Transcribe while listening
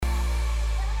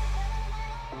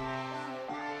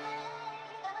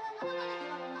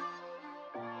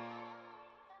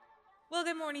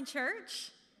Well, good morning,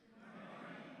 church.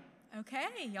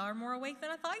 Okay, y'all are more awake than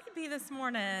I thought you'd be this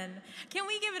morning. Can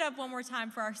we give it up one more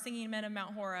time for our singing men of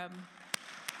Mount Horeb?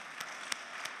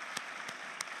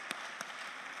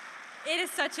 It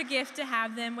is such a gift to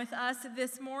have them with us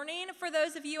this morning. For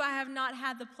those of you I have not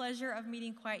had the pleasure of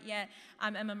meeting quite yet,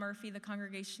 I'm Emma Murphy, the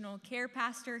Congregational Care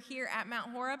Pastor here at Mount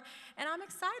Horeb, and I'm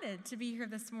excited to be here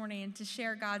this morning to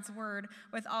share God's Word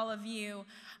with all of you.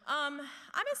 I'm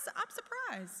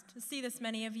surprised to see this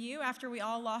many of you after we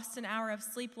all lost an hour of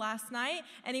sleep last night.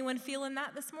 Anyone feeling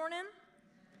that this morning?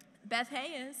 Beth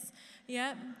Hayes.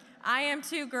 Yep. I am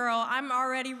too, girl. I'm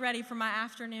already ready for my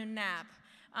afternoon nap.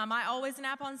 I always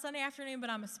nap on Sunday afternoon, but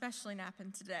I'm especially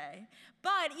napping today.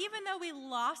 But even though we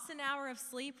lost an hour of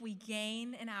sleep, we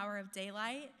gain an hour of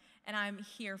daylight, and I'm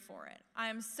here for it. I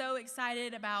am so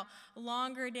excited about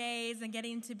longer days and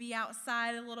getting to be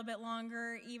outside a little bit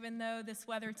longer, even though this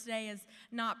weather today is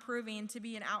not proving to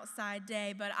be an outside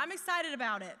day, but I'm excited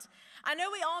about it. I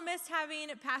know we all missed having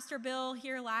Pastor Bill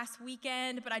here last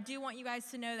weekend, but I do want you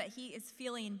guys to know that he is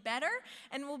feeling better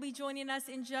and will be joining us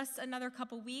in just another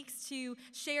couple weeks to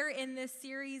share in this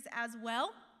series as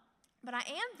well. But I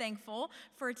am thankful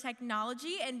for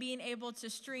technology and being able to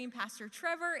stream Pastor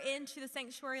Trevor into the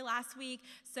sanctuary last week,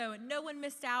 so no one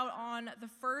missed out on the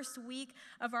first week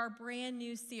of our brand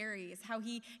new series, how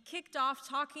he kicked off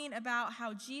talking about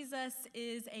how Jesus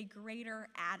is a greater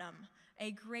Adam,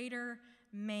 a greater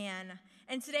man.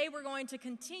 And today we're going to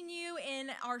continue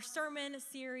in our sermon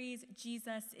series,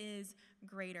 Jesus is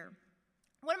Greater.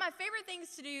 One of my favorite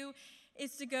things to do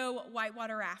is to go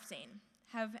whitewater rafting.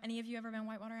 Have any of you ever been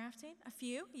whitewater rafting? A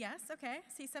few? Yes, okay.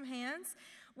 See some hands.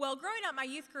 Well, growing up, my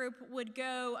youth group would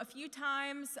go a few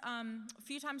times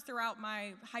throughout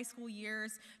my high school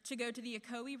years to go to the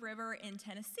Ocoee River in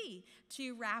Tennessee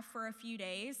to raft for a few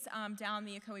days down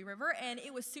the Ocoee River, and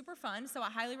it was super fun, so I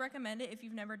highly recommend it if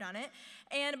you've never done it.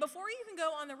 And before you can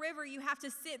go on the river, you have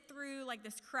to sit through like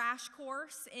this crash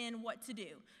course in what to do.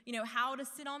 You know, how to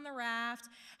sit on the raft,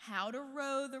 how to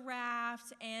row the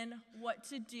raft, and what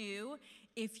to do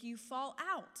if you fall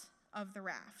out of the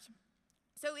raft.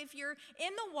 So if you're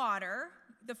in the water,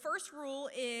 the first rule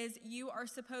is you are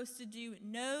supposed to do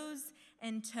nose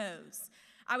and toes.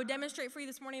 I would demonstrate for you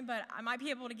this morning, but I might be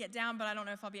able to get down, but I don't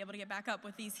know if I'll be able to get back up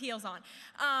with these heels on.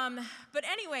 But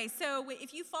anyway, so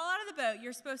if you fall out of the boat,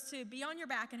 you're supposed to be on your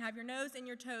back and have your nose and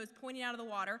your toes pointing out of the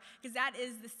water, because that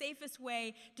is the safest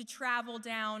way to travel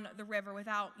down the river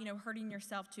without, hurting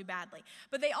yourself too badly.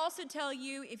 But they also tell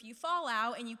you if you fall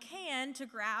out, and you can, to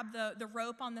grab the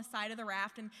rope on the side of the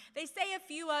raft. And they say a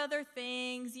few other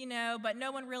things, but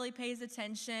no one really pays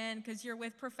attention because you're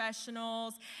with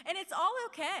professionals. And it's all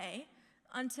okay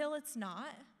until it's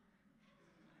not.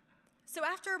 So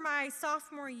after my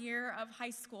sophomore year of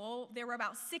high school, there were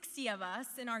about 60 of us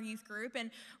in our youth group,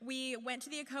 and we went to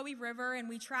the Ocoee River, and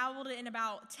we traveled in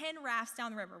about 10 rafts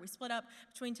down the river. We split up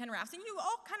between 10 rafts, and you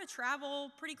all kind of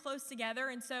travel pretty close together.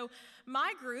 And so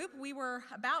my group, we were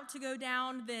about to go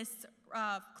down this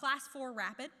Class 4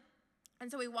 rapid,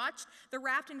 and so we watched the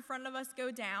raft in front of us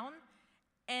go down,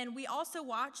 and we also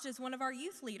watched as one of our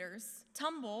youth leaders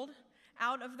tumbled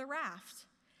out of the raft.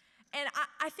 And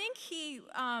I think he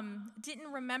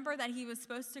didn't remember that he was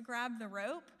supposed to grab the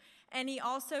rope, and he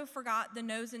also forgot the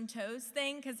nose and toes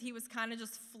thing because he was kind of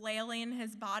just flailing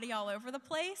his body all over the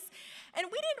place. And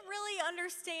we didn't really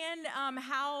understand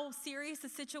how serious the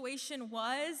situation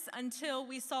was until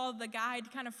we saw the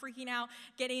guide kind of freaking out,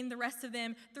 getting the rest of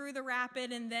them through the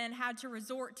rapid, and then had to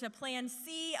resort to plan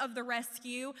C of the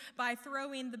rescue by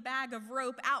throwing the bag of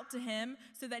rope out to him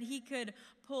so that he could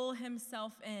pull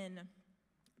himself in.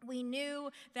 We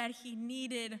knew that he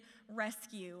needed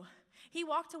rescue. He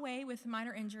walked away with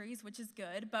minor injuries, which is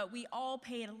good, but we all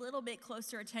paid a little bit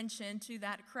closer attention to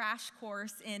that crash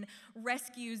course in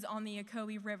rescues on the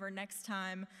Ocoee River next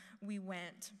time we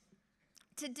went.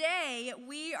 Today,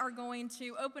 we are going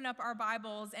to open up our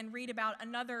Bibles and read about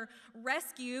another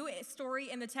rescue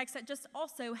story in the text that just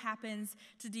also happens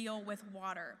to deal with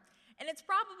water. And it's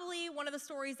probably one of the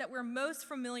stories that we're most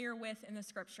familiar with in the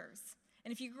scriptures.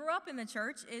 And if you grew up in the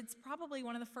church, it's probably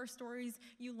one of the first stories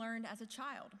you learned as a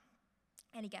child.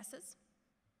 Any guesses?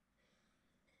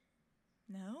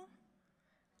 No?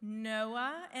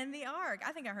 Noah and the ark.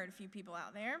 I think I heard a few people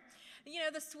out there.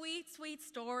 The sweet, sweet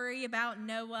story about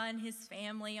Noah and his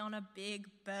family on a big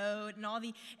boat, and all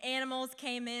the animals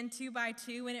came in 2 by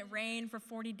 2 when it rained for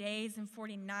 40 days and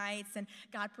 40 nights, and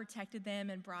God protected them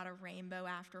and brought a rainbow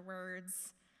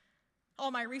afterwards.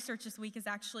 All my research this week has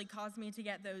actually caused me to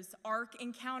get those Ark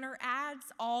Encounter ads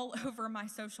all over my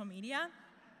social media.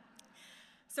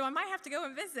 So I might have to go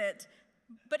and visit.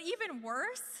 But even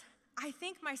worse, I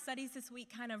think my studies this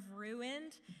week kind of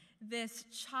ruined this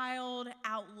child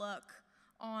outlook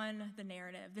on the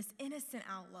narrative, this innocent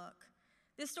outlook.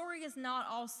 This story is not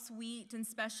all sweet and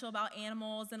special about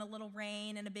animals and a little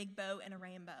rain and a big boat and a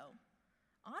rainbow.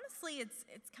 Honestly,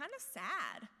 it's kind of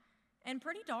sad and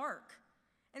pretty dark.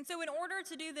 And so in order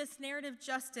to do this narrative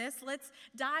justice, let's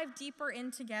dive deeper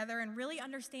in together and really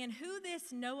understand who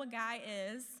this Noah guy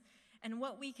is and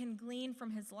what we can glean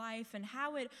from his life and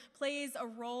how it plays a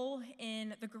role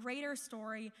in the greater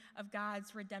story of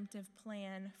God's redemptive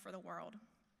plan for the world.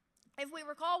 If we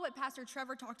recall what Pastor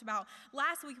Trevor talked about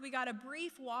last week, we got a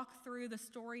brief walk through the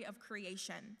story of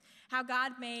creation, how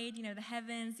God made, the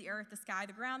heavens, the earth, the sky,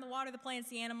 the ground, the water, the plants,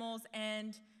 the animals,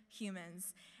 and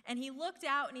humans. And he looked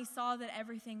out and he saw that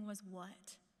everything was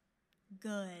what?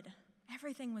 Good.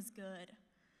 Everything was good.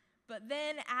 But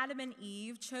then Adam and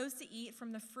Eve chose to eat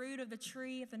from the fruit of the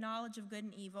tree of the knowledge of good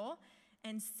and evil,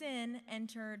 and sin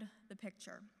entered the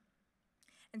picture.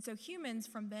 And so humans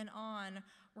from then on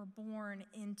were born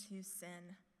into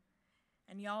sin.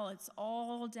 And y'all, it's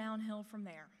all downhill from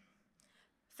there.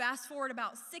 Fast forward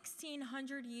about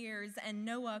 1,600 years and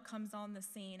Noah comes on the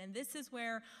scene. And this is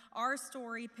where our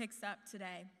story picks up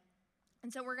today.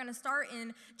 And so we're going to start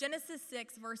in Genesis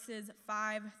 6, verses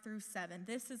 5 through 7.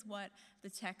 This is what the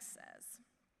text says.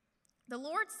 The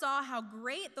Lord saw how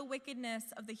great the wickedness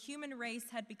of the human race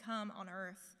had become on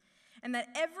earth, and that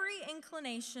every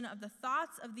inclination of the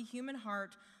thoughts of the human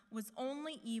heart was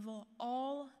only evil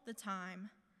all the time.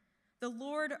 The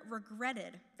Lord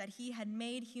regretted that he had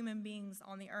made human beings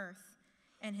on the earth,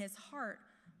 and his heart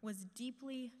was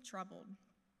deeply troubled.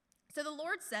 So the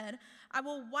Lord said, I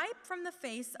will wipe from the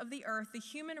face of the earth the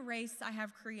human race I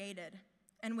have created,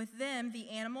 and with them the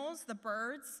animals, the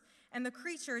birds, and the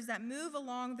creatures that move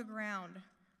along the ground,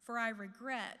 for I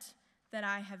regret that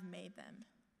I have made them.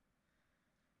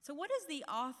 So what does the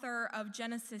author of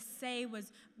Genesis say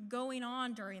was going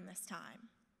on during this time?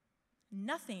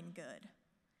 Nothing good.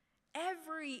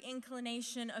 Every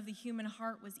inclination of the human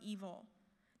heart was evil.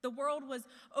 The world was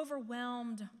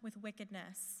overwhelmed with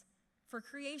wickedness, for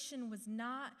creation was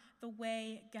not the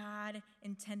way God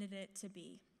intended it to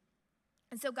be.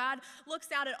 And so God looks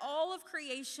out at all of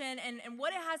creation and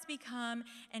what it has become,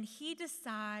 and he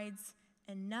decides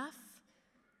enough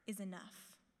is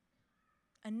enough.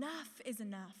 Enough is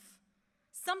enough.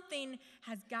 Something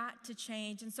has got to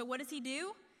change. And so what does he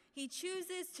do? He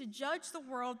chooses to judge the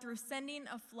world through sending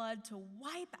a flood to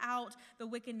wipe out the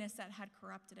wickedness that had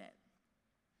corrupted it.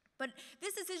 But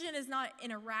this decision is not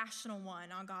an irrational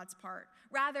one on God's part.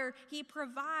 Rather, he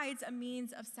provides a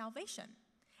means of salvation.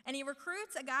 And he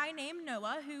recruits a guy named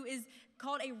Noah, who is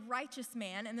called a righteous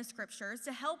man in the scriptures,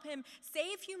 to help him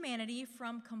save humanity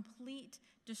from complete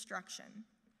destruction.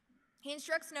 He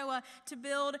instructs Noah to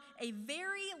build a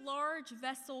very large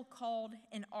vessel called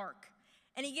an ark.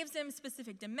 And he gives him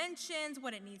specific dimensions,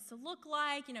 what it needs to look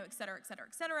like, et cetera, et cetera,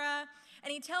 et cetera.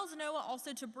 And he tells Noah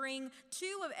also to bring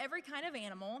 2 of every kind of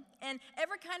animal and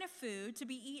every kind of food to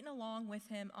be eaten along with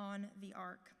him on the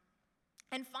ark.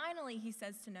 And finally, he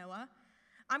says to Noah,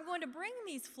 I'm going to bring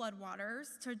these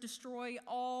floodwaters to destroy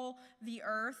all the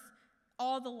earth,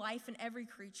 all the life in every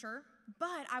creature,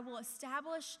 but I will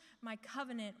establish my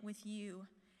covenant with you,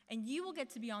 and you will get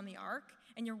to be on the ark,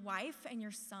 and your wife and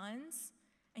your sons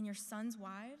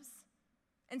wives.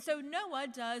 And so Noah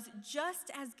does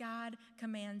just as God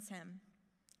commands him.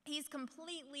 He's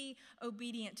completely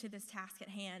obedient to this task at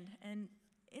hand, and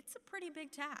it's a pretty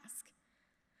big task.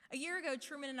 A year ago,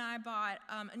 Truman and I bought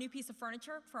a new piece of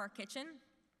furniture for our kitchen.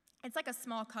 It's like a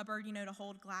small cupboard, to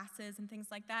hold glasses and things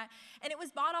like that. And it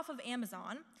was bought off of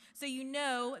Amazon, so you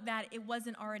know that it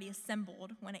wasn't already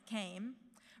assembled when it came.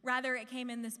 Rather, it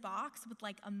came in this box with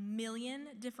like 1 million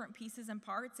different pieces and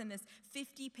parts and this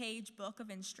 50-page book of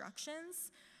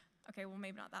instructions. Okay, well,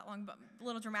 maybe not that long, but a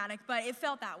little dramatic, but it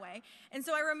felt that way. And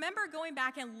so I remember going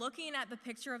back and looking at the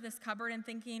picture of this cupboard and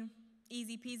thinking,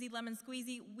 easy peasy, lemon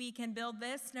squeezy, we can build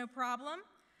this, no problem.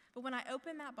 But when I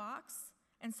opened that box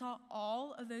and saw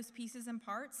all of those pieces and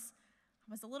parts,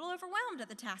 I was a little overwhelmed at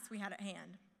the task we had at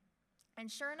hand.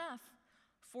 And sure enough,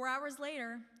 4 hours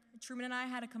later, Truman and I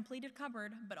had a completed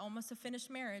cupboard, but almost a finished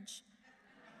marriage.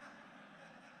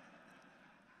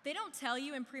 They don't tell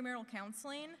you in premarital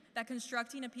counseling that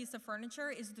constructing a piece of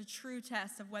furniture is the true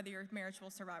test of whether your marriage will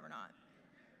survive or not.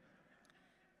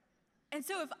 And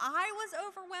so if I was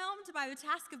overwhelmed by the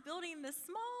task of building this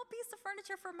small piece of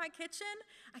furniture for my kitchen,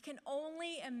 I can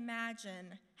only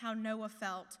imagine how Noah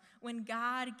felt when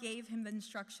God gave him the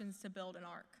instructions to build an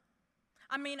ark.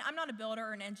 I mean, I'm not a builder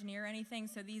or an engineer or anything,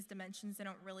 so these dimensions, they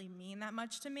don't really mean that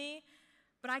much to me.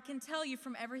 But I can tell you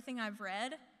from everything I've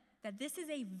read that this is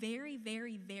a very,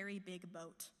 very, very big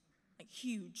boat, like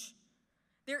huge.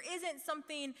 There isn't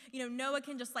something, Noah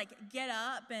can just get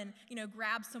up and,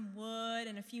 grab some wood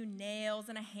and a few nails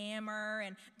and a hammer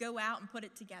and go out and put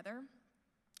it together.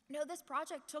 No, this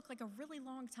project took a really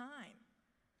long time,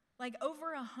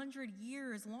 over 100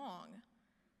 years long.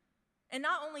 And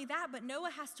not only that, but Noah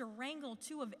has to wrangle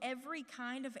 2 of every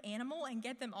kind of animal and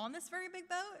get them on this very big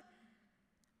boat.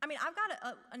 I mean, I've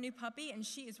got a new puppy, and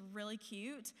she is really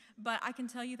cute, but I can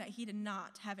tell you that he did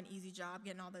not have an easy job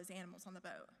getting all those animals on the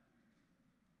boat.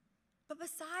 But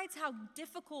besides how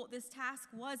difficult this task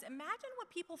was, imagine what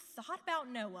people thought about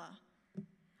Noah.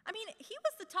 I mean, he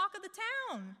was the talk of the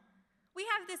town. We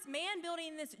have this man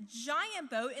building this giant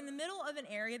boat in the middle of an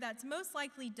area that's most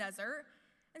likely desert,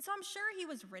 and so I'm sure he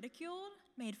was ridiculed,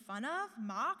 made fun of,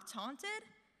 mocked, taunted,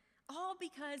 all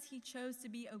because he chose to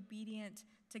be obedient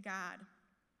to God.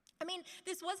 I mean,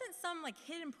 this wasn't some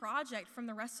hidden project from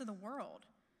the rest of the world.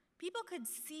 People could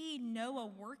see Noah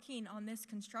working on this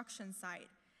construction site.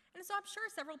 And so I'm sure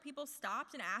several people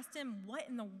stopped and asked him what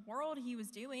in the world he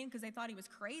was doing because they thought he was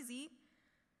crazy.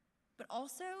 But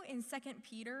also in 2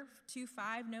 Peter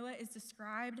 2:5, Noah is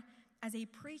described as a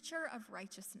preacher of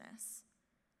righteousness.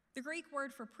 The Greek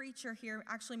word for preacher here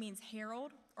actually means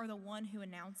herald, or the one who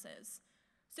announces.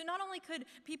 So not only could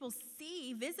people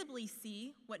visibly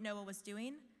see what Noah was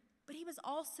doing, but he was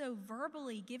also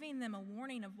verbally giving them a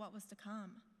warning of what was to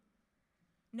come.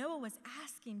 Noah was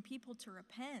asking people to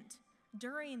repent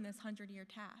during this 100-year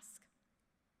task.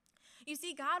 You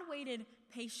see, God waited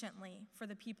patiently for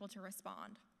the people to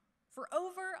respond. For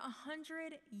over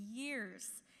 100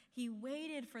 years, he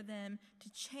waited for them to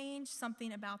change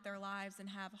something about their lives and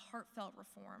have heartfelt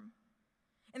reform.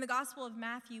 In the Gospel of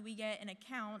Matthew, we get an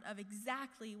account of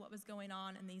exactly what was going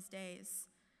on in these days.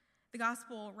 The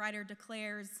Gospel writer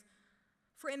declares,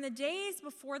 "For in the days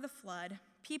before the flood,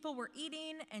 people were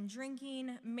eating and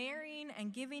drinking, marrying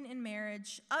and giving in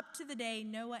marriage, up to the day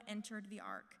Noah entered the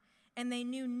ark. And they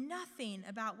knew nothing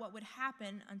about what would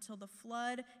happen until the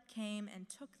flood came and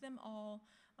took them all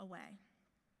away."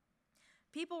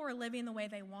 People were living the way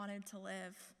they wanted to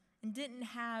live and didn't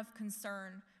have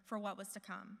concern for what was to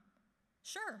come.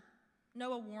 Sure,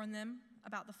 Noah warned them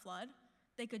about the flood.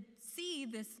 They could see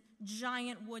this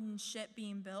giant wooden ship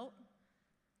being built,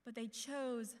 but they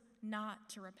chose not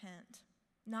to repent,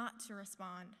 not to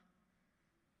respond.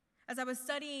 As I was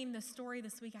studying the story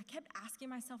this week, I kept asking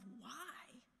myself,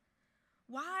 why?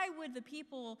 Why would the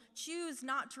people choose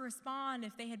not to respond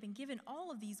if they had been given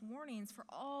all of these warnings for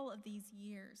all of these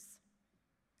years?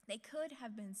 They could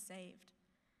have been saved.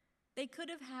 They could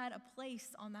have had a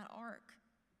place on that ark.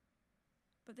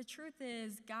 But the truth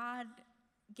is, God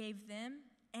gave them,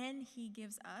 and he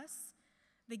gives us,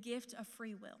 the gift of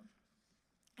free will.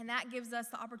 And that gives us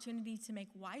the opportunity to make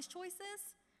wise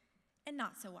choices and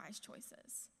not so wise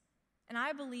choices. And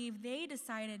I believe they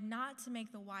decided not to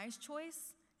make the wise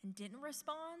choice and didn't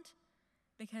respond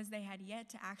because they had yet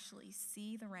to actually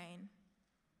see the rain.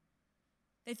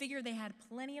 They figured they had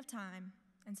plenty of time,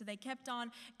 and so they kept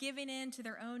on giving in to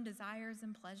their own desires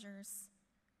and pleasures.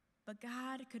 But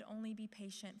God could only be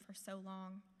patient for so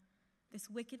long. This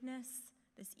wickedness,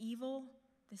 this evil,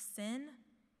 this sin,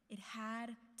 it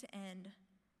had to end.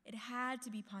 It had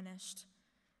to be punished.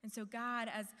 And so God,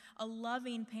 as a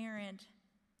loving parent,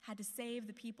 had to save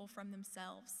the people from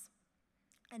themselves.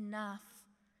 Enough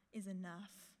is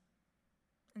enough.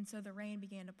 And so the rain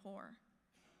began to pour.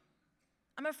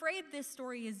 I'm afraid this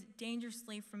story is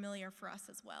dangerously familiar for us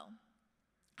as well.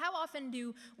 How often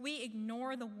do we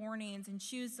ignore the warnings and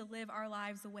choose to live our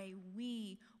lives the way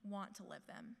we want to live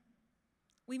them?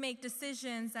 We make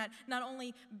decisions that not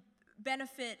only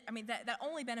that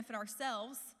only benefit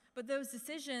ourselves, but those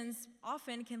decisions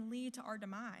often can lead to our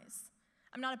demise.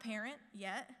 I'm not a parent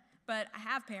yet, but I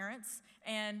have parents,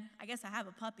 and I guess I have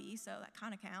a puppy, so that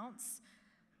kind of counts.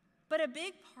 But a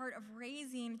big part of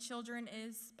raising children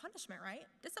is punishment, right?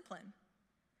 Discipline.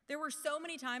 There were so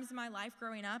many times in my life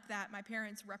growing up that my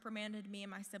parents reprimanded me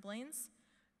and my siblings.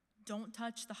 Don't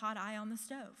touch the hot eye on the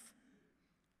stove.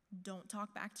 Don't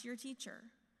talk back to your teacher.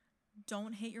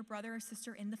 Don't hit your brother or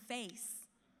sister in the face.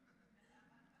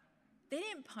 They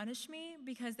didn't punish me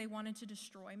because they wanted to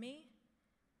destroy me.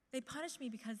 They punished me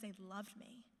because they loved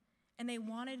me, and they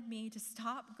wanted me to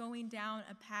stop going down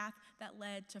a path that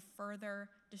led to further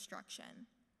destruction.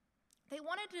 They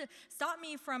wanted to stop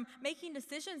me from making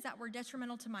decisions that were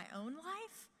detrimental to my own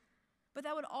life, but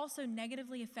that would also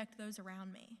negatively affect those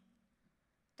around me.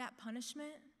 That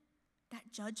punishment,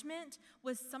 that judgment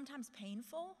was sometimes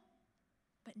painful,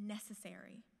 but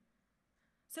necessary.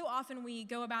 So often we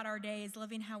go about our days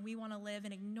living how we want to live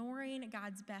and ignoring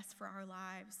God's best for our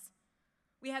lives.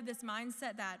 We have this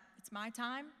mindset that it's my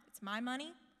time, it's my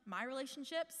money, my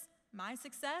relationships, my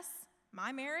success,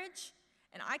 my marriage,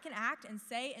 and I can act and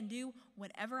say and do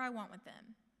whatever I want with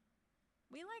them.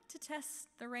 We like to test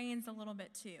the reins a little bit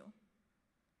too.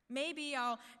 Maybe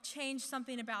I'll change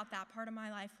something about that part of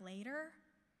my life later,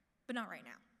 but not right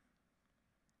now.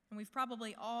 And we've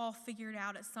probably all figured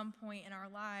out at some point in our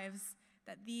lives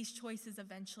that these choices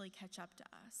eventually catch up to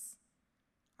us.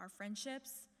 Our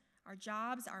friendships, our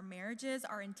jobs, our marriages,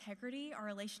 our integrity, our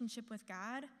relationship with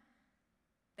God,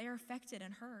 they are affected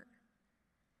and hurt.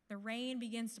 The rain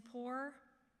begins to pour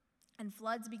and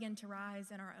floods begin to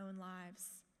rise in our own lives.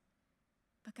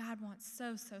 But God wants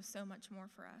so much more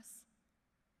for us.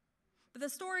 But the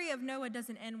story of Noah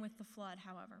doesn't end with the flood,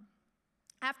 however.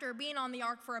 After being on the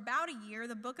ark for about a year,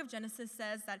 the book of Genesis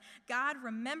says that God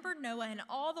remembered Noah and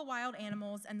all the wild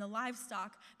animals and the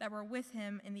livestock that were with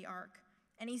him in the ark.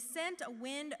 And he sent a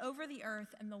wind over the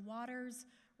earth, and the waters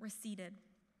receded.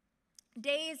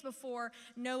 Days before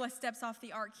Noah steps off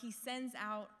the ark, he sends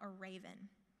out a raven.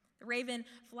 The raven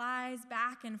flies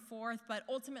back and forth, but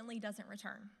ultimately doesn't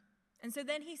return. And so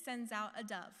then he sends out a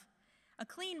dove, a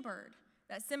clean bird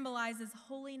that symbolizes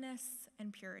holiness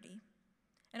and purity.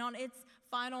 And on its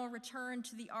final return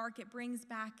to the ark, it brings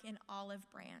back an olive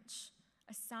branch,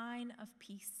 a sign of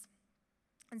peace.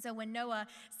 And so when Noah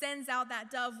sends out that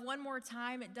dove one more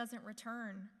time, it doesn't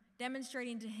return,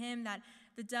 demonstrating to him that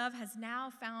the dove has now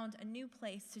found a new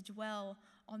place to dwell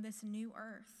on this new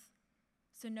earth.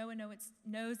 So Noah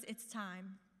knows it's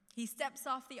time. He steps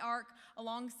off the ark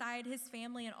alongside his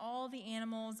family and all the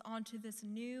animals onto this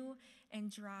new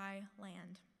and dry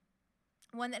land,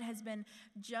 one that has been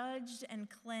judged and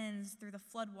cleansed through the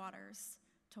floodwaters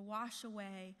to wash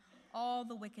away all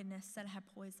the wickedness that had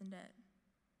poisoned it.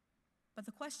 But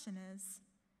the question is,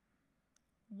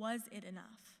 was it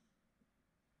enough?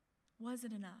 Was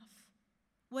it enough?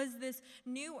 Was this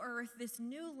new earth, this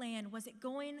new land, was it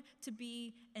going to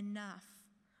be enough?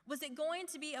 Was it going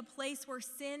to be a place where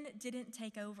sin didn't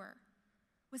take over?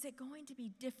 Was it going to be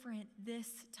different this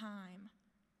time?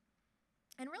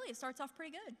 And really, it starts off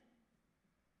pretty good.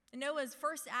 In Noah's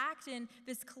first act in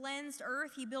this cleansed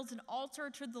earth, he builds an altar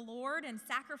to the Lord and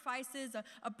sacrifices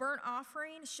a burnt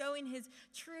offering, showing his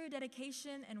true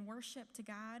dedication and worship to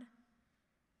God.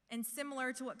 And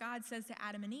similar to what God says to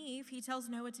Adam and Eve, he tells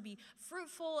Noah to be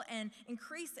fruitful and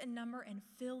increase in number and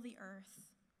fill the earth.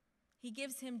 He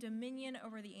gives him dominion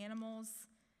over the animals,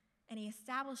 and he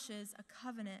establishes a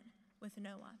covenant with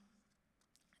Noah.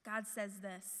 God says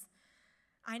this,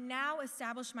 "I now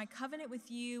establish my covenant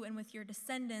with you and with your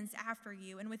descendants after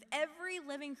you, and with every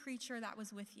living creature that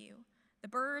was with you, the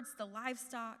birds, the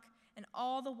livestock, and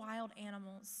all the wild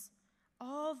animals,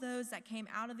 all those that came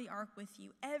out of the ark with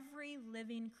you, every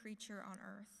living creature on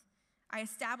earth. I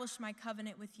establish my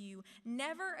covenant with you.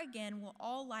 Never again will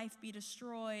all life be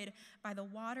destroyed by the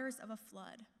waters of a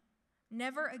flood.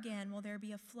 Never again will there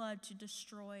be a flood to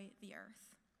destroy the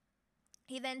earth."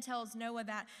 He then tells Noah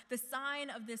that the sign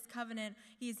of this covenant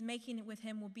he is making with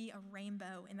him will be a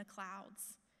rainbow in the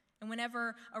clouds. And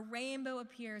whenever a rainbow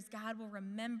appears, God will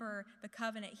remember the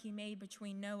covenant he made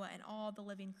between Noah and all the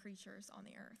living creatures on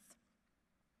the earth.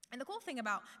 And the cool thing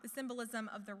about the symbolism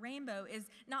of the rainbow is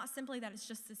not simply that it's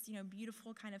just this,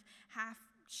 beautiful kind of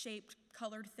half-shaped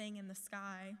colored thing in the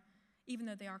sky, even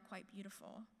though they are quite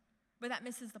beautiful, but that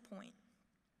misses the point.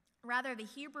 Rather, the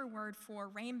Hebrew word for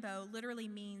rainbow literally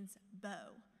means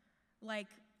bow, like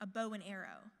a bow and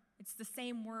arrow. It's the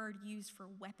same word used for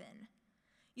weapon.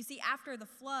 You see, after the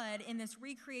flood, in this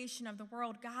recreation of the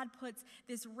world, God puts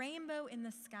this rainbow in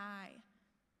the sky.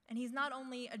 And he's not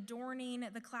only adorning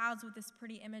the clouds with this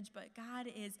pretty image, but God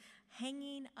is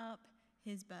hanging up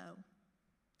his bow.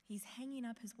 He's hanging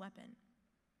up his weapon.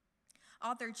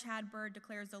 Author Chad Bird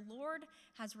declares, "The Lord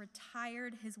has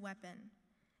retired his weapon.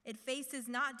 It faces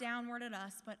not downward at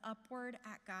us, but upward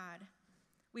at God.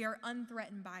 We are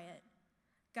unthreatened by it.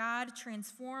 God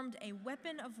transformed a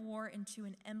weapon of war into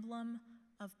an emblem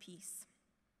of peace."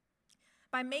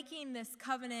 By making this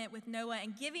covenant with Noah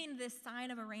and giving this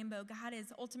sign of a rainbow, God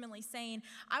is ultimately saying,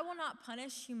 I will not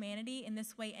punish humanity in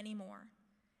this way anymore.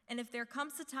 And if there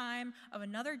comes a time of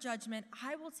another judgment,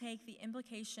 I will take the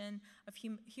implication of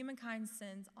humankind's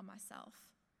sins on myself.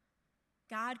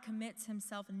 God commits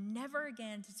himself never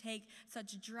again to take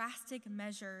such drastic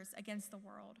measures against the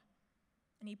world.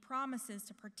 And he promises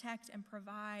to protect and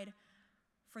provide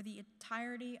for the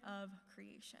entirety of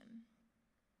creation.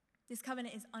 This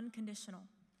covenant is unconditional,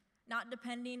 not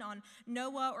depending on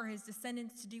Noah or his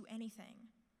descendants to do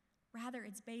anything. Rather,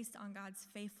 it's based on God's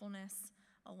faithfulness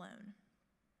alone.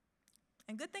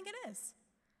 And good thing it is,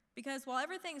 Because while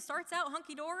everything starts out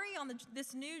hunky-dory on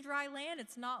this new dry land,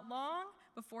 it's not long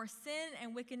before sin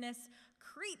and wickedness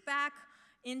creep back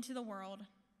into the world.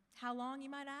 How long, you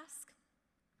might ask?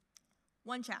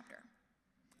 One chapter.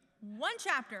 One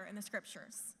chapter in the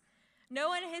scriptures.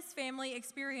 Noah and his family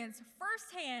experienced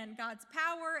firsthand God's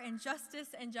power and justice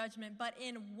and judgment, but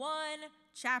in one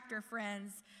chapter,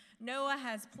 friends, Noah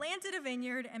has planted a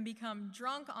vineyard and become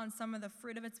drunk on some of the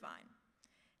fruit of its vine.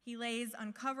 He lays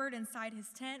uncovered inside his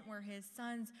tent where his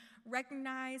sons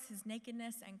recognize his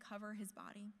nakedness and cover his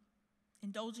body.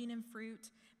 Indulging in fruit,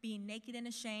 being naked and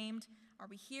ashamed. Are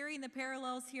we hearing the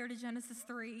parallels here to Genesis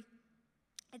 3?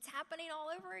 It's happening all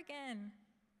over again.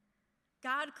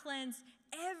 God cleansed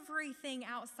everything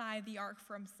outside the ark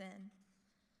from sin,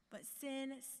 but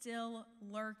sin still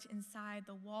lurked inside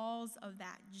the walls of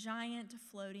that giant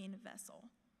floating vessel.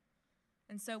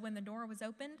 And so when the door was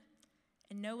opened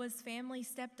and Noah's family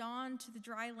stepped on to the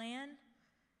dry land,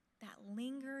 that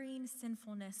lingering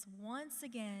sinfulness once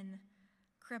again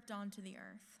crept onto the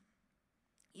earth.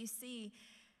 You see,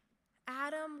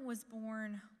 Adam was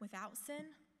born without sin,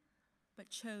 but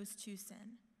chose to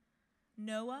sin.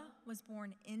 Noah was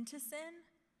born into sin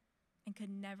and could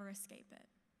never escape it.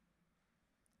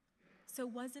 So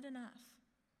was it enough?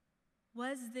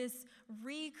 Was this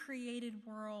recreated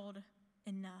world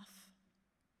enough?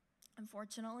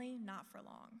 Unfortunately, not for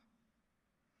long.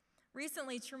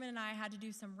 Recently, Truman and I had to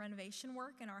do some renovation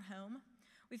work in our home.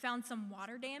 We found some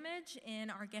water damage in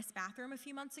our guest bathroom a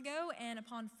few months ago, and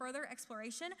upon further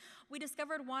exploration, we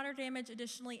discovered water damage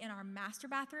additionally in our master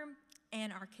bathroom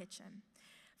and our kitchen.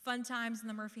 Fun times in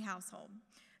the Murphy household.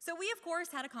 So we, of course,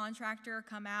 had a contractor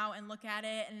come out and look at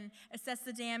it and assess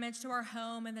the damage to our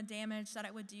home and the damage that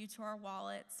it would do to our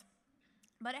wallets.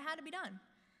 But it had to be done.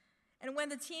 And when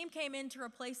the team came in to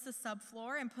replace the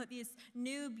subfloor and put this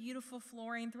new, beautiful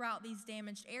flooring throughout these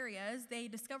damaged areas, they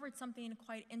discovered something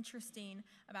quite interesting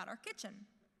about our kitchen.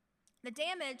 The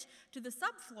damage to the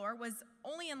subfloor was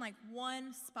only in like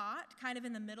one spot, kind of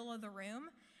in the middle of the room,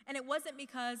 and it wasn't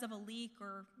because of a leak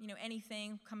or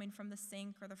anything coming from the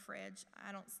sink or the fridge.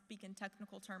 I don't speak in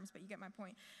technical terms, but you get my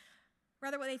point.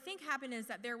 Rather, what they think happened is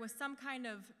that there was some kind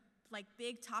of like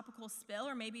big topical spill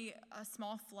or maybe a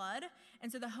small flood,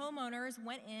 and so the homeowners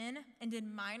went in and did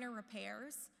minor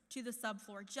repairs to the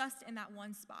subfloor just in that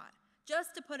one spot,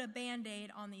 just to put a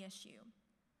Band-Aid on the issue.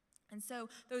 And so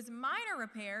those minor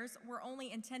repairs were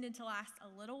only intended to last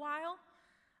a little while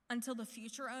until the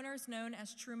future owners, known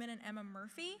as Truman and Emma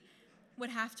Murphy, would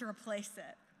have to replace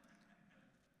it.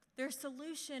 Their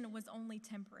solution was only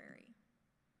temporary.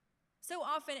 So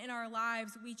often in our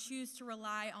lives, we choose to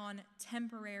rely on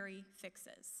temporary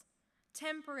fixes,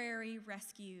 temporary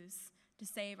rescues to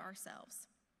save ourselves.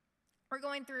 We're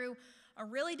going through a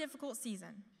really difficult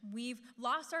season. We've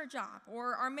lost our job,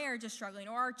 or our marriage is struggling,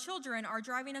 or our children are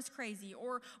driving us crazy,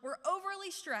 or we're overly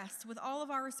stressed with all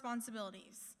of our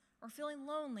responsibilities, or feeling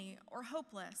lonely or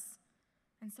hopeless.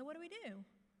 And so what do?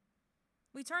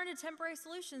 We turn to temporary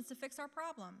solutions to fix our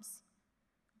problems.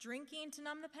 Drinking to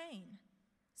numb the pain,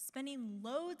 spending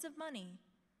loads of money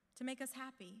to make us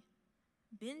happy,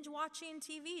 binge watching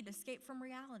TV to escape from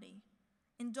reality,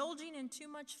 indulging in too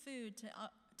much food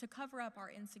to cover up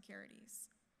our insecurities.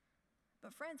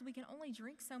 But friends, we can only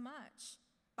drink so much,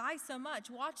 buy so much,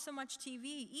 watch so much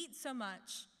TV, eat so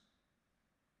much.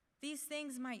 These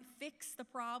things might fix the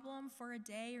problem for a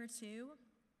day or two,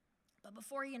 but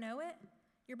before you know it,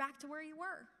 you're back to where you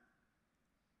were.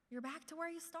 You're back to where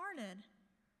you started,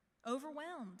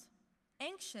 overwhelmed,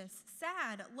 anxious,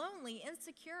 sad, lonely,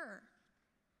 insecure.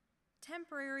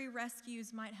 Temporary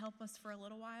rescues might help us for a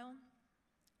little while,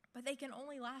 but they can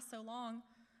only last so long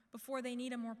before they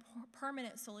need a more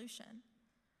permanent solution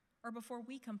or before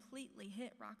we completely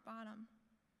hit rock bottom.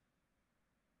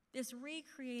 This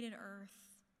recreated earth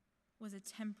was a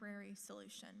temporary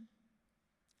solution.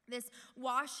 This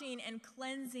washing and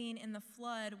cleansing in the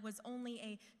flood was only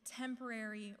a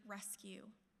temporary rescue.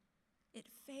 It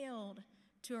failed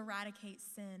to eradicate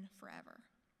sin forever.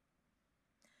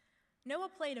 Noah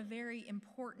played a very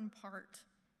important part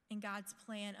in God's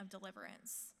plan of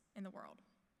deliverance in the world.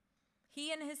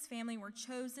 He and his family were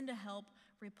chosen to help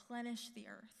replenish the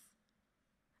earth.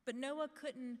 But Noah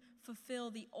couldn't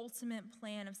fulfill the ultimate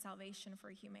plan of salvation for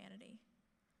humanity.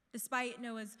 Despite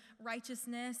Noah's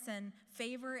righteousness and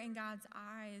favor in God's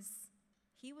eyes,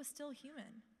 he was still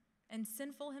human and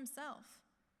sinful himself.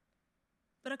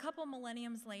 But a couple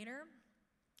millenniums later,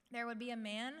 there would be a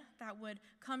man that would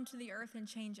come to the earth and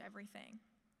change everything.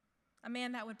 A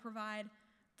man that would provide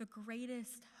the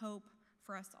greatest hope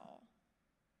for us all.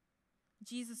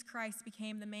 Jesus Christ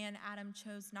became the man Adam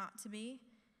chose not to be,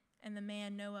 and the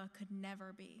man Noah could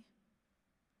never be.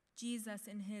 Jesus,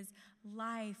 in his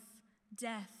life,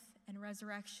 death, and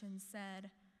resurrection, said,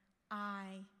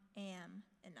 I am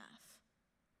enough.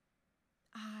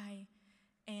 I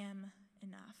am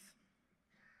enough.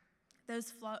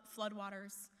 Those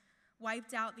floodwaters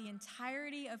wiped out the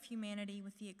entirety of humanity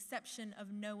with the exception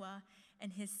of Noah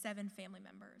and his 7 family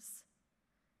members.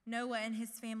 Noah and his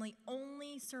family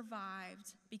only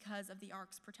survived because of the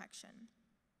ark's protection.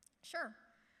 Sure,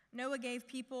 Noah gave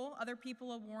other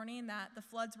people a warning that the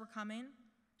floods were coming.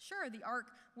 Sure, the ark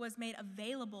was made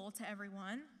available to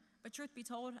everyone, but truth be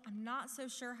told, I'm not so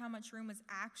sure how much room was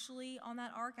actually on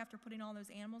that ark after putting all those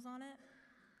animals on it.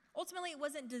 Ultimately, it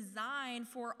wasn't designed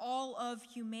for all of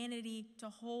humanity to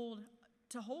hold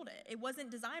it. It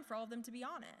wasn't designed for all of them to be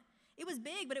on it. It was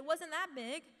big, but it wasn't that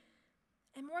big.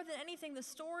 And more than anything, the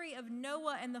story of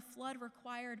Noah and the flood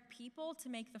required people to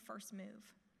make the first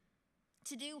move,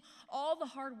 to do all the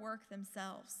hard work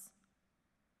themselves.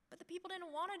 But the people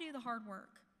didn't want to do the hard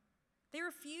work. They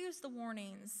refused the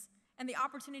warnings and the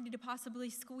opportunity to possibly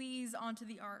squeeze onto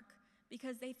the ark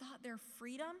because they thought their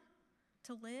freedom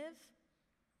to live,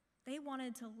 they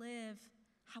wanted to live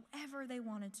however they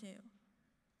wanted to.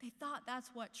 They thought that's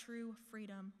what true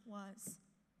freedom was.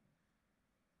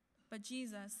 But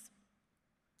Jesus,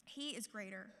 he is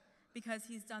greater because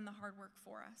he's done the hard work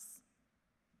for us.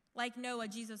 Like Noah,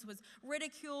 Jesus was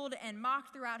ridiculed and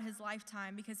mocked throughout his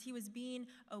lifetime because he was being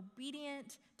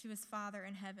obedient to his Father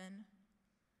in heaven.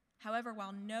 However,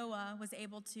 while Noah was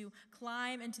able to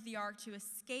climb into the ark to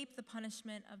escape the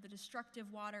punishment of the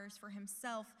destructive waters for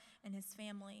himself and his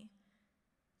family,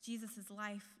 Jesus'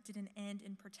 life didn't end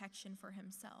in protection for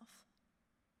himself.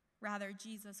 Rather,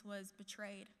 Jesus was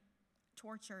betrayed,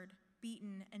 tortured,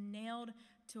 beaten, and nailed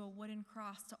to a wooden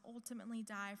cross to ultimately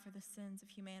die for the sins of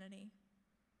humanity.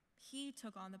 He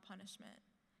took on the punishment.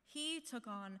 He took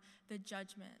on the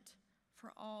judgment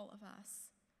for all of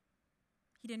us.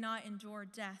 He did not endure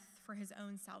death for his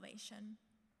own salvation.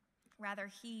 Rather,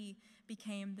 he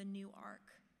became the new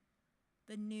ark,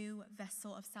 the new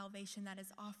vessel of salvation that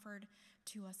is offered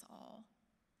to us all.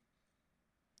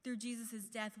 Through Jesus'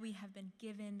 death, we have been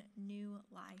given new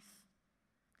life,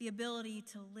 the ability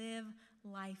to live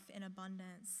life in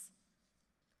abundance.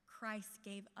 Christ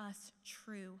gave us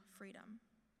true freedom,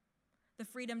 the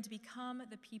freedom to become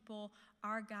the people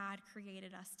our God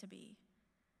created us to be,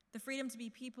 the freedom to be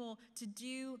people to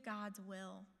do God's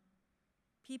will,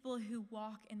 people who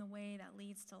walk in the way that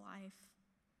leads to life,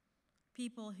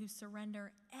 people who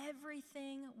surrender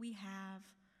everything we have,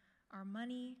 our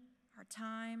money, our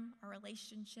time, our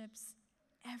relationships,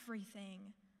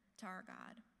 everything to our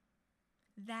God.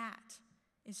 That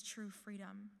is true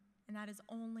freedom, and that is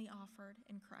only offered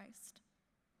in Christ.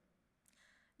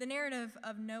 The narrative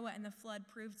of Noah and the flood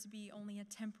proved to be only a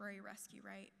temporary rescue,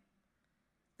 right?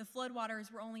 The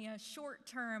floodwaters were only a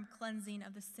short-term cleansing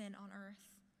of the sin on earth,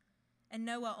 and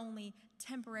Noah only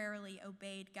temporarily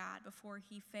obeyed God before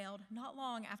he failed not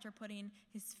long after putting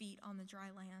his feet on the dry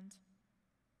land.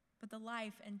 But the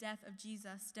life and death of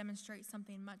Jesus demonstrate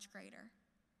something much greater.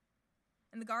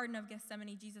 In the Garden of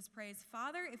Gethsemane, Jesus prays,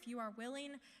 "Father, if you are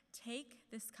willing, take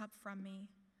this cup from me,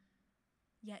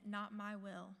 yet not my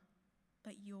will,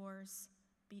 but yours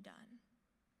be done."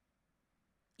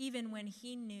 Even when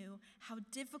he knew how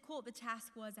difficult the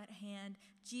task was at hand,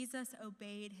 Jesus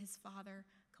obeyed his Father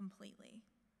completely.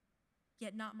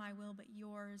 "Yet not my will, but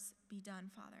yours be done,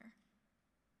 Father."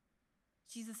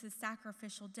 Jesus'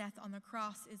 sacrificial death on the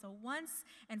cross is a once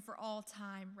and for all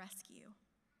time rescue.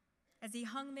 As he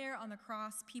hung there on the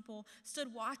cross, people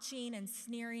stood watching and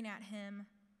sneering at him.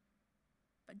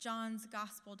 But John's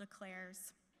gospel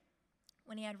declares,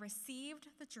 when he had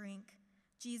received the drink,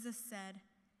 Jesus said,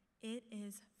 "It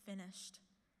is finished."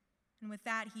 And with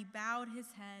that, he bowed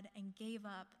his head and gave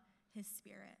up his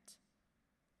spirit.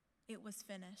 It was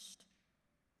finished.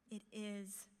 It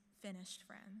is finished,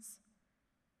 friends.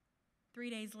 3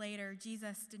 days later,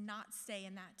 Jesus did not stay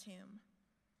in that tomb,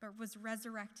 but was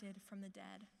resurrected from the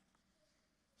dead.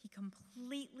 He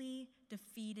completely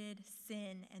defeated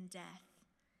sin and death.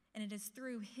 And it is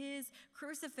through his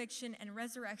crucifixion and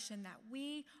resurrection that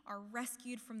we are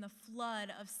rescued from the flood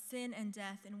of sin and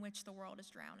death in which the world is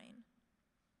drowning.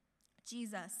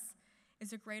 Jesus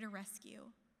is a greater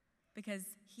rescue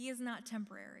because he is not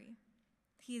temporary.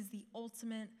 He is the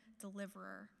ultimate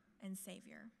deliverer and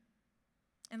savior.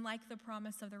 And like the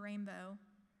promise of the rainbow,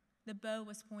 the bow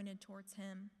was pointed towards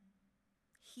him.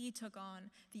 He took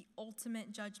on the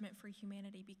ultimate judgment for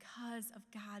humanity because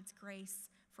of God's grace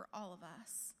for all of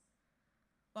us.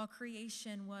 While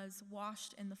creation was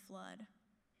washed in the flood,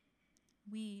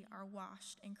 we are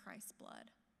washed in Christ's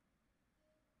blood.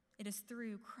 It is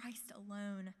through Christ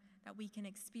alone that we can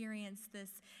experience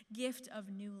this gift of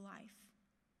new life,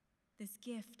 this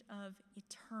gift of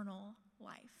eternal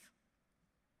life.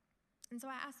 And so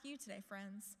I ask you today,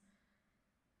 friends,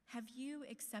 have you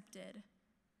accepted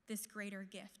this greater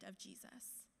gift of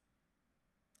Jesus?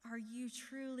 Are you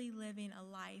truly living a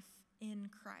life in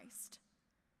Christ?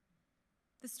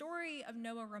 The story of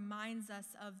Noah reminds us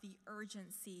of the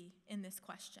urgency in this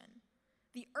question,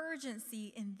 the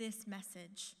urgency in this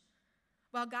message.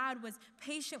 While God was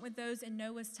patient with those in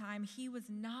Noah's time, he was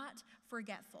not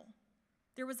forgetful.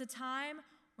 There was a time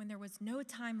when there was no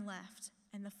time left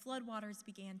and the floodwaters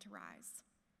began to rise.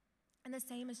 And the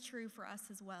same is true for us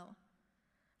as well.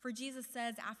 For Jesus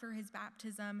says after his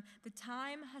baptism, the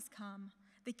time has come.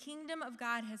 The kingdom of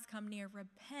God has come near.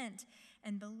 Repent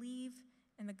and believe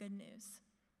in the good news.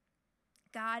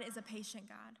 God is a patient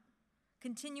God,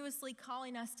 continuously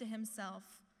calling us to himself.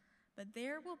 But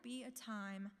there will be a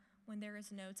time when there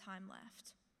is no time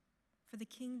left, for the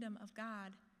kingdom of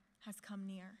God has come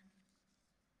near.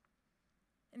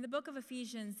 In the book of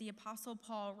Ephesians, the Apostle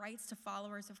Paul writes to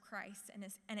followers of Christ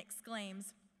and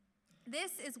exclaims,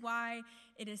 "This is why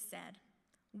it is said,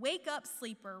 'Wake up,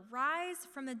 sleeper, rise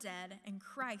from the dead, and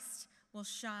Christ will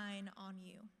shine on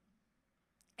you.'"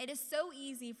 It is so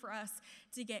easy for us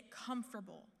to get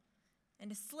comfortable and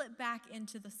to slip back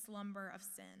into the slumber of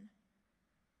sin.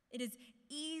 It is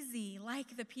easy,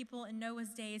 like the people in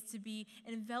Noah's days, to be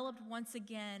enveloped once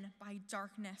again by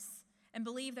darkness and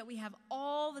believe that we have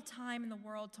all the time in the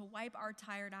world to wipe our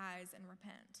tired eyes and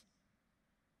repent.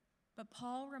 But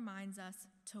Paul reminds us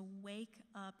to wake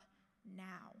up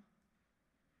now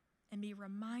and be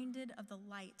reminded of the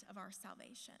light of our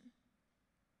salvation.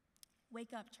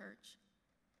 Wake up, church.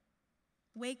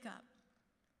 Wake up.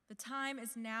 The time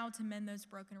is now to mend those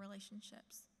broken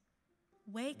relationships.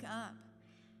 Wake up.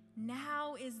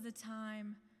 Now is the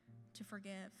time to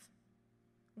forgive.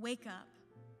 Wake up.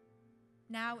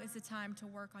 Now is the time to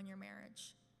work on your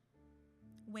marriage.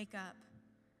 Wake up.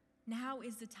 Now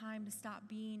is the time to stop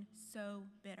being so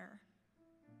bitter.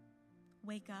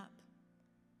 Wake up.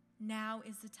 Now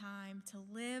is the time to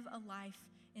live a life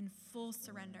in full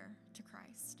surrender to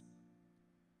Christ.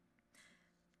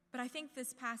 But I think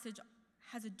this passage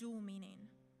has a dual meaning.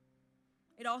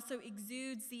 It also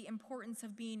exudes the importance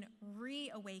of being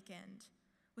reawakened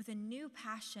with a new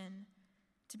passion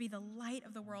to be the light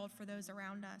of the world for those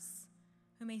around us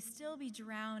who may still be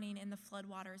drowning in the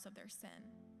floodwaters of their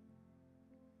sin.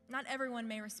 Not everyone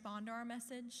may respond to our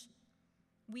message.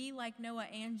 We, like Noah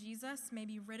and Jesus, may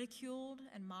be ridiculed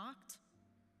and mocked.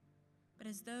 But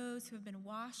as those who have been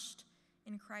washed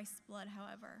in Christ's blood,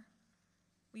 however,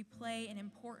 we play an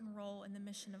important role in the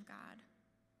mission of God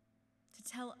to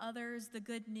tell others the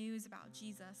good news about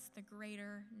Jesus, the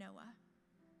greater Noah,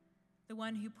 the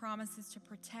one who promises to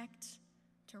protect,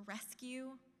 to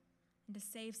rescue, and to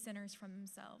save sinners from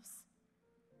themselves.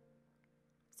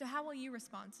 So how will you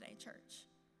respond today, church?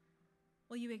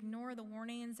 Will you ignore the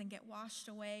warnings and get washed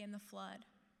away in the flood?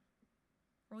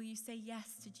 Or will you say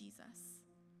yes to Jesus?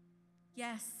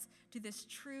 Yes to this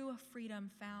true freedom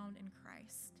found in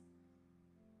Christ.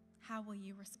 How will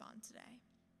you respond today?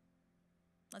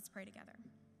 Let's pray together.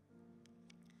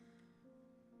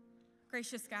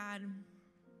 Gracious God,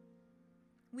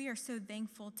 we are so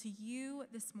thankful to you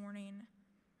this morning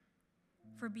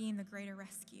for being the greater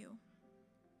rescue,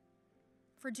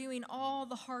 for doing all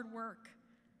the hard work,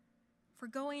 for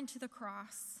going to the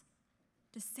cross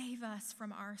to save us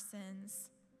from our sins.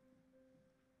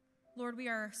 Lord, we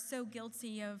are so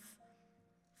guilty of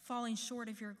falling short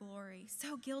of your glory,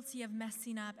 so guilty of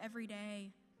messing up every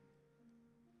day.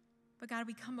 But God,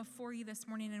 we come before you this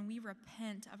morning and we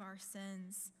repent of our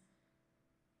sins.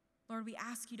 Lord, we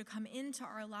ask you to come into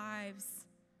our lives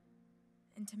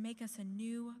and to make us a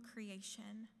new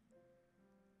creation,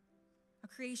 a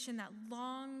creation that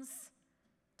longs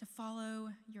to follow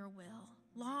your will,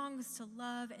 longs to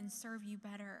love and serve you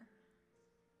better,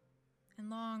 and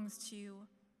longs to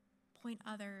point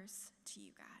others to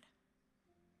you, God.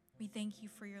 We thank you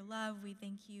for your love. We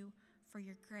thank you for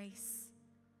your grace.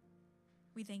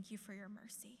 We thank you for your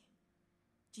mercy.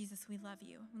 Jesus, we love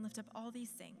you and lift up all these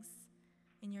things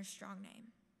in your strong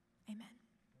name. Amen.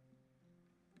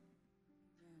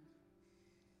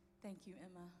 Thank you,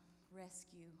 Emma.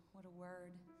 Rescue. What a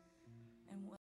word. And what